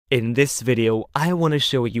In this video, I want to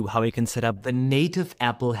show you how you can set up the native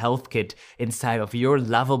Apple HealthKit inside of your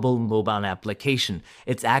Lovable mobile application.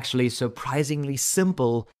 It's actually surprisingly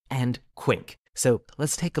simple and quick. So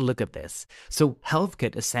let's take a look at this. So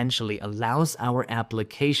HealthKit essentially allows our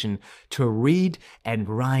application to read and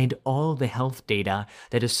write all the health data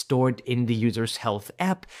that is stored in the user's health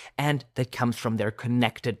app and that comes from their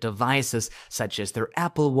connected devices, such as their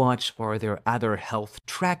Apple Watch or their other health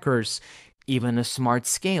trackers, even a smart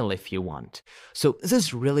scale if you want. So this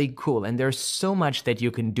is really cool, and there's so much that you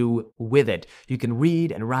can do with it. You can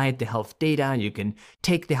read and write the health data, you can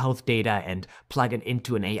take the health data and plug it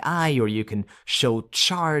into an AI, or you can show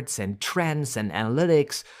charts and trends and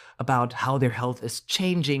analytics about how their health is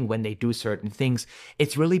changing when they do certain things.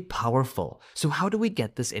 It's really powerful. So how do we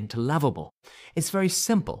get this into Lovable? It's very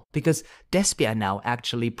simple, because Despia now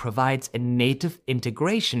actually provides a native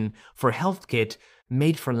integration for HealthKit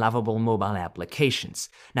made for Lovable mobile applications.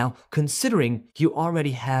 Now, considering you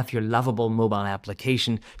already have your Lovable mobile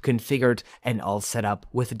application configured and all set up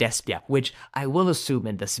with Despia, which I will assume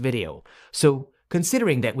in this video. So,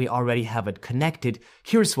 considering that we already have it connected,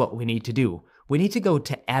 here's what we need to do. We need to go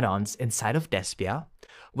to Add-ons inside of Despia.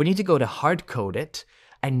 We need to go to Hard Code it.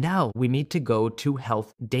 And now we need to go to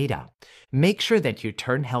Health Data. Make sure that you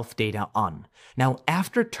turn Health Data on. Now,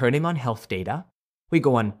 after turning on Health Data, we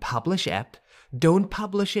go on Publish App. Don't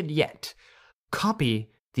publish it yet. Copy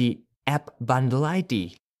the app bundle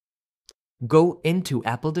ID. Go into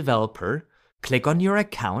Apple Developer, click on your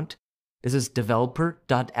account. This is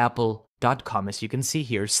developer.apple.com, as you can see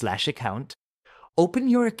here, /account. Open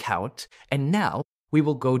your account, and now we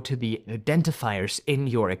will go to the identifiers in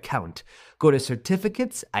your account. Go to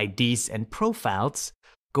Certificates, IDs, and Profiles.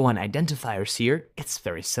 Go on Identifiers here. It's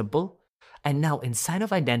very simple. And now inside of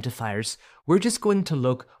Identifiers, we're just going to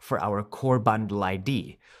look for our core bundle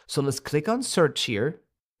ID. So let's click on Search here,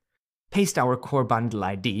 paste our core bundle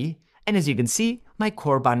ID, and as you can see, my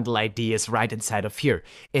core bundle ID is right inside of here.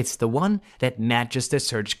 It's the one that matches the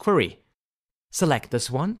search query. Select this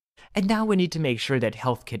one, and now we need to make sure that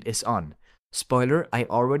HealthKit is on. Spoiler, I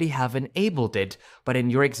already have enabled it, but in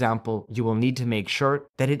your example, you will need to make sure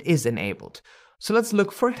that it is enabled. So let's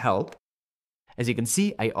look for help. As you can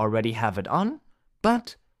see, I already have it on,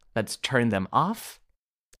 but let's turn them off.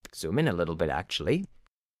 Zoom in a little bit, actually.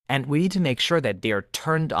 And we need to make sure that they are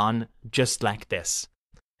turned on just like this.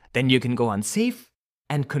 Then you can go on Save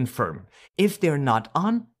and Confirm. If they're not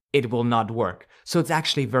on, it will not work. So it's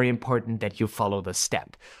actually very important that you follow this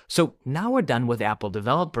step. So now we're done with Apple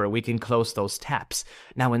Developer. We can close those tabs.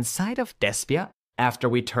 Now inside of Despia, after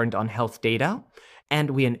we turned on health data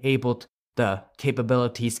and we enabled the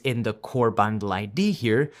capabilities in the core bundle ID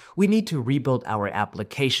here, we need to rebuild our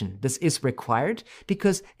application. This is required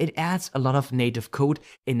because it adds a lot of native code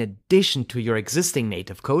in addition to your existing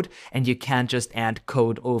native code, and you can't just add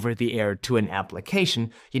code over the air to an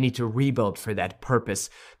application. You need to rebuild for that purpose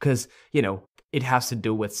because, it has to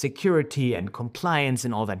do with security and compliance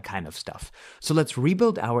and all that kind of stuff. So let's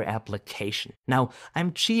rebuild our application. Now,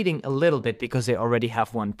 I'm cheating a little bit because I already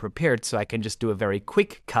have one prepared, so I can just do a very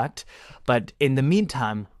quick cut. But in the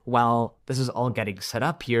meantime, while this is all getting set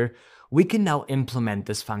up here, we can now implement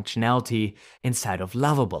this functionality inside of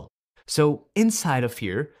Lovable. So inside of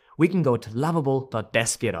here, we can go to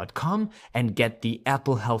lovable.despia.com and get the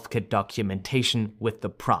Apple HealthKit documentation with the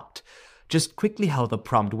prompt. Just quickly how the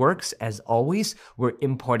prompt works, as always, we're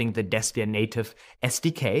importing the Despia native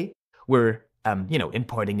SDK. We're,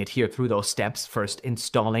 importing it here through those steps, first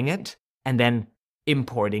installing it, and then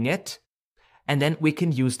importing it. And then we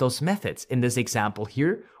can use those methods. In this example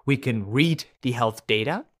here, we can read the health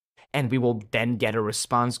data, and we will then get a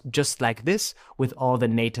response just like this with all the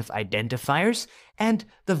native identifiers and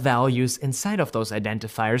the values inside of those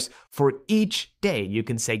identifiers for each day. You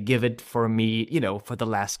can say, give it for me, for the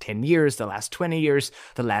last 10 years, the last 20 years,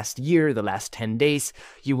 the last year, the last 10 days.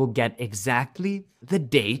 You will get exactly the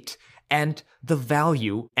date and the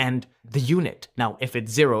value and the unit. Now, if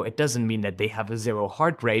it's 0, it doesn't mean that they have a 0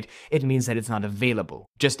 heart rate. It means that it's not available,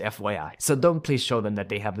 just FYI. So don't please show them that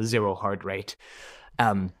they have a 0 heart rate.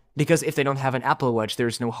 Because if they don't have an Apple Watch,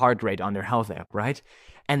 there's no heart rate on their health app, right?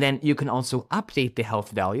 And then you can also update the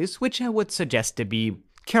health values, which I would suggest to be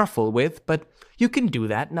careful with, but you can do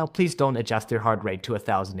that. Now, please don't adjust their heart rate to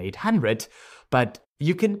 1,800, but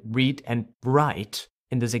you can read and write,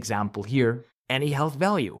 in this example here, any health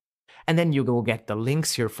value. And then you will get the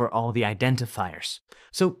links here for all the identifiers.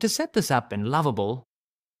 So to set this up in Lovable,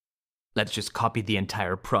 let's just copy the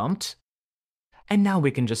entire prompt. And now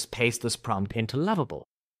we can just paste this prompt into Lovable.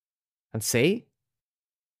 And say,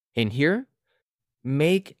 in here,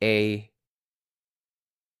 make a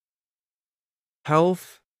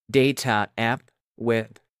health data app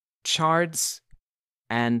with charts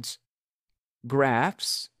and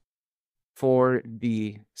graphs for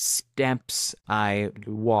the steps I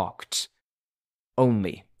walked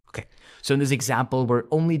only. Okay, so in this example, we're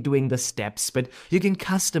only doing the steps, but you can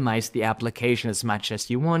customize the application as much as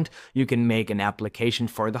you want. You can make an application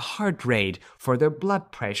for the heart rate, for their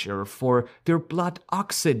blood pressure, for their blood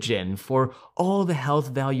oxygen, for all the health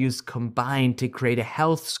values combined to create a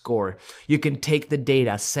health score. You can take the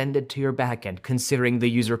data, send it to your backend, considering the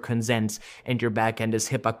user consents and your backend is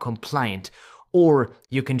HIPAA compliant. Or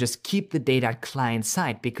you can just keep the data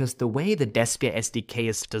client-side, because the way the Despia SDK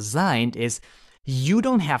is designed is you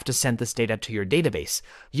don't have to send this data to your database.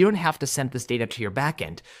 You don't have to send this data to your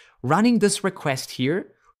backend. Running this request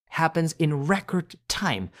here happens in record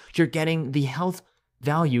time. You're getting the health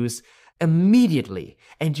values immediately,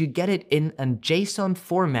 and you get it in a JSON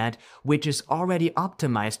format, which is already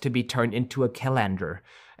optimized to be turned into a calendar.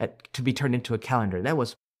 That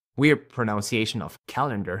was weird pronunciation of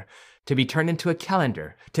calendar. To be turned into a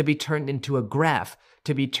calendar, to be turned into a graph,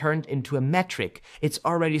 to be turned into a metric. It's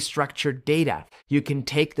already structured data. You can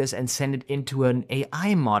take this and send it into an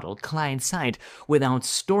AI model client-side without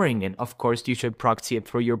storing it. Of course, you should proxy it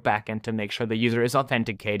through your backend to make sure the user is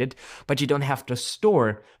authenticated, but you don't have to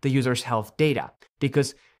store the user's health data,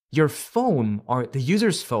 because your phone or the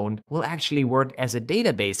user's phone will actually work as a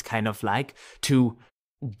database, kind of like, to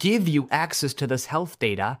give you access to this health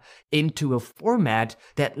data into a format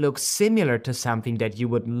that looks similar to something that you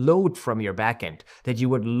would load from your backend, that you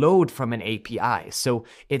would load from an API. So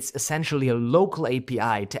it's essentially a local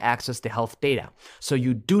API to access the health data. So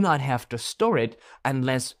you do not have to store it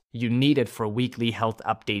unless you need it for weekly health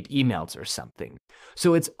update emails or something.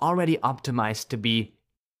 So it's already optimized to be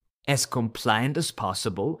as compliant as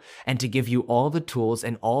possible and to give you all the tools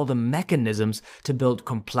and all the mechanisms to build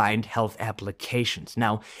compliant health applications.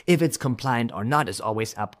 Now, if it's compliant or not is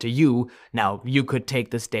always up to you. Now, you could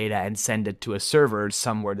take this data and send it to a server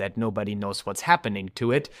somewhere that nobody knows what's happening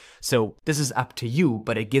to it. So this is up to you,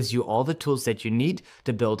 but it gives you all the tools that you need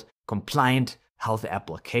to build compliant health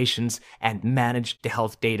applications and manage the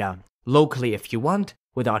health data locally if you want,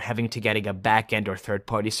 without having to getting a backend or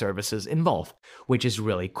third-party services involved, which is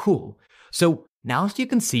really cool. So now, as you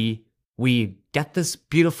can see, we get this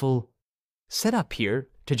beautiful setup here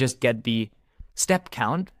to just get the step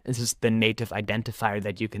count. This is the native identifier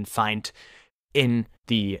that you can find in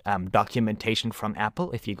the documentation from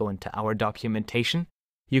Apple. If you go into our documentation,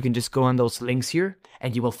 you can just go on those links here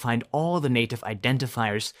and you will find all the native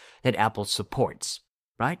identifiers that Apple supports,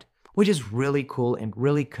 right? Which is really cool and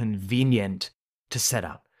really convenient to set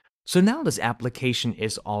up. So now this application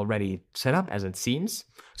is already set up as it seems.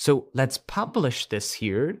 So let's publish this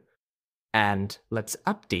here and let's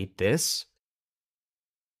update this.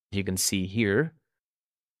 You can see here.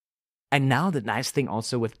 And now the nice thing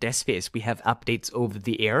also with Despia is we have updates over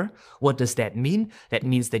the air. What does that mean? That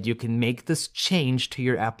means that you can make this change to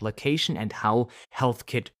your application and how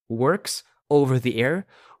HealthKit works over the air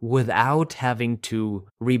without having to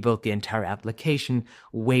rebuild the entire application,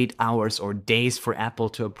 wait hours or days for Apple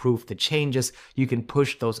to approve the changes. You can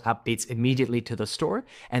push those updates immediately to the store.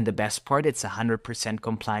 And the best part, it's 100%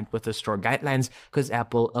 compliant with the store guidelines, because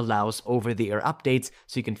Apple allows over-the-air updates,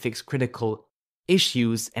 so you can fix critical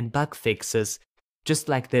issues and bug fixes just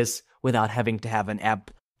like this without having to have an app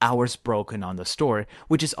hours broken on the store,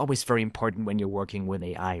 which is always very important when you're working with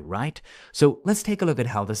AI, right? So let's take a look at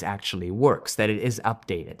how this actually works, that it is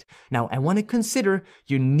updated. Now, I want to consider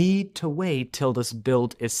you need to wait till this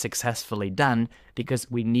build is successfully done,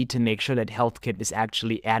 because we need to make sure that HealthKit is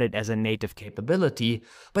actually added as a native capability.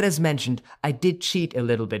 But as mentioned, I did cheat a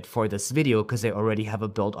little bit for this video because I already have a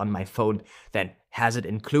build on my phone that has it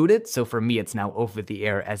included. So for me, it's now over the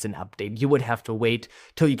air as an update. You would have to wait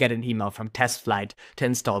till you get an email from TestFlight to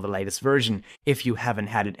install the latest version if you haven't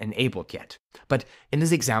had it enabled yet. But in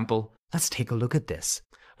this example, let's take a look at this.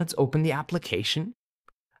 Let's open the application.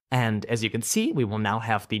 And as you can see, we will now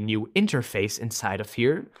have the new interface inside of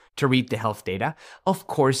here to read the health data. Of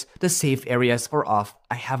course, the safe areas are off.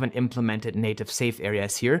 I haven't implemented native safe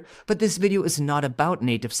areas here, but this video is not about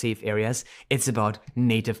native safe areas. It's about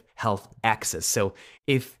native health access. So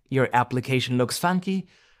if your application looks funky,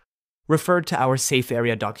 refer to our safe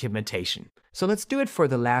area documentation. So let's do it for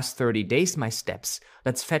the last 30 days, my steps.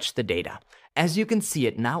 Let's fetch the data. As you can see,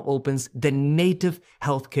 it now opens the native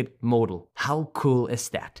HealthKit modal. How cool is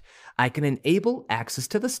that? I can enable access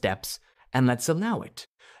to the steps, and let's allow it.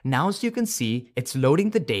 Now, as you can see, it's loading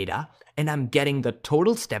the data, and I'm getting the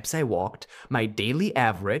total steps I walked, my daily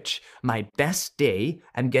average, my best day.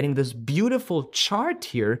 I'm getting this beautiful chart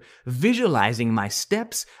here visualizing my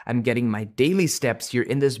steps. I'm getting my daily steps here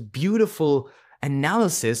in this beautiful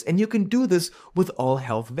analysis, and you can do this with all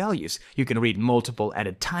health values. You can read multiple at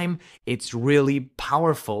a time. It's really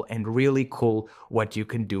powerful and really cool what you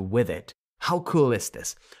can do with it. How cool is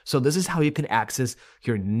this? So this is how you can access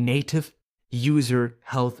your native user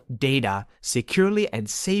health data securely and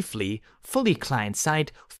safely, fully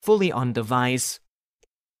client-side, fully on device,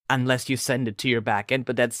 unless you send it to your backend,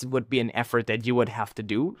 but that would be an effort that you would have to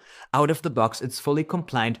do. Out of the box, it's fully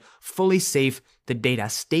compliant, fully safe. The data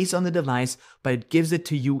stays on the device, but it gives it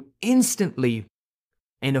to you instantly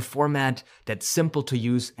in a format that's simple to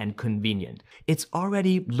use and convenient. It's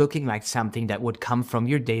already looking like something that would come from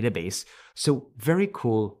your database. So very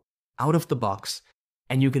cool, out of the box.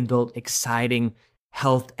 And you can build exciting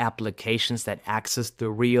health applications that access the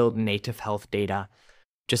real native health data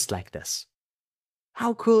just like this.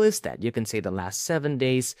 How cool is that? You can say the last 7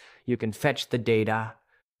 days, you can fetch the data.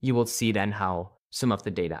 You will see then how some of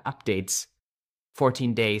the data updates.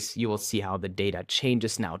 14 days, you will see how the data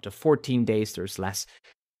changes now to 14 days. There's less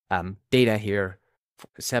data here.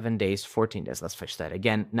 7 days, 14 days. Let's fetch that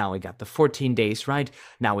again. Now we got the 14 days, right?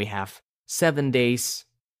 Now we have 7 days.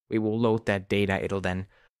 We will load that data. It'll then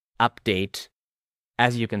update,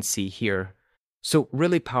 as you can see here. So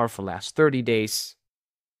really powerful last 30 days.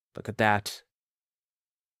 Look at that.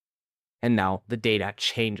 And now the data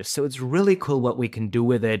changes. So it's really cool what we can do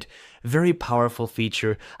with it. Very powerful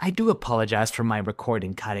feature. I do apologize for my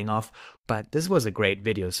recording cutting off, but this was a great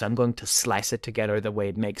video, so I'm going to slice it together the way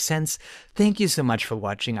it makes sense. Thank you so much for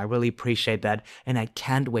watching. I really appreciate that, and I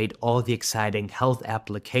can't wait all the exciting health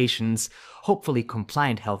applications, hopefully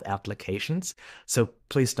compliant health applications. So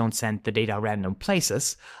please don't send the data random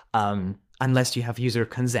places. Unless you have user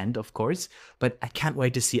consent, of course. But I can't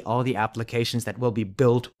wait to see all the applications that will be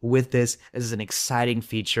built with this. This is an exciting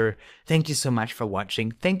feature. Thank you so much for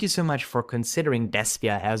watching. Thank you so much for considering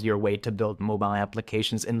Despia as your way to build mobile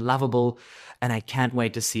applications in Lovable. And I can't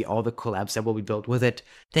wait to see all the cool apps that will be built with it.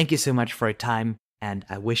 Thank you so much for your time. And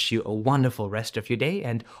I wish you a wonderful rest of your day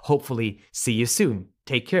and hopefully see you soon.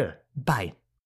 Take care. Bye.